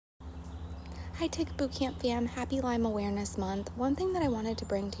Hi Tick Bootcamp fam, happy Lyme Awareness Month. One thing that I wanted to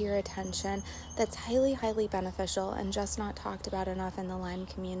bring to your attention that's highly beneficial and just not talked about enough in the Lyme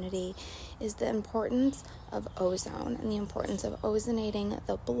community is the importance of ozone and the importance of ozonating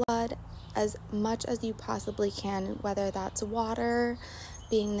the blood as much as you possibly can, whether that's water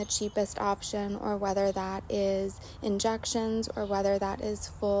being the cheapest option, or whether that is injections, or whether that is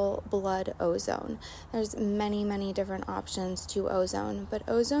full blood ozone. There's many different options to ozone, but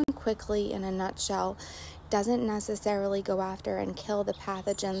ozone quickly in a nutshell doesn't necessarily go after and kill the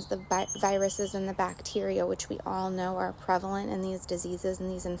pathogens, the viruses and the bacteria, which we all know are prevalent in these diseases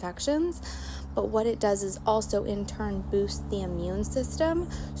and these infections. But what it does is also in turn boost the immune system,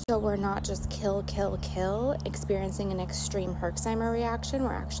 so we're not just kill, experiencing an extreme Herxheimer reaction,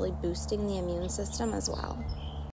 we're actually boosting the immune system as well.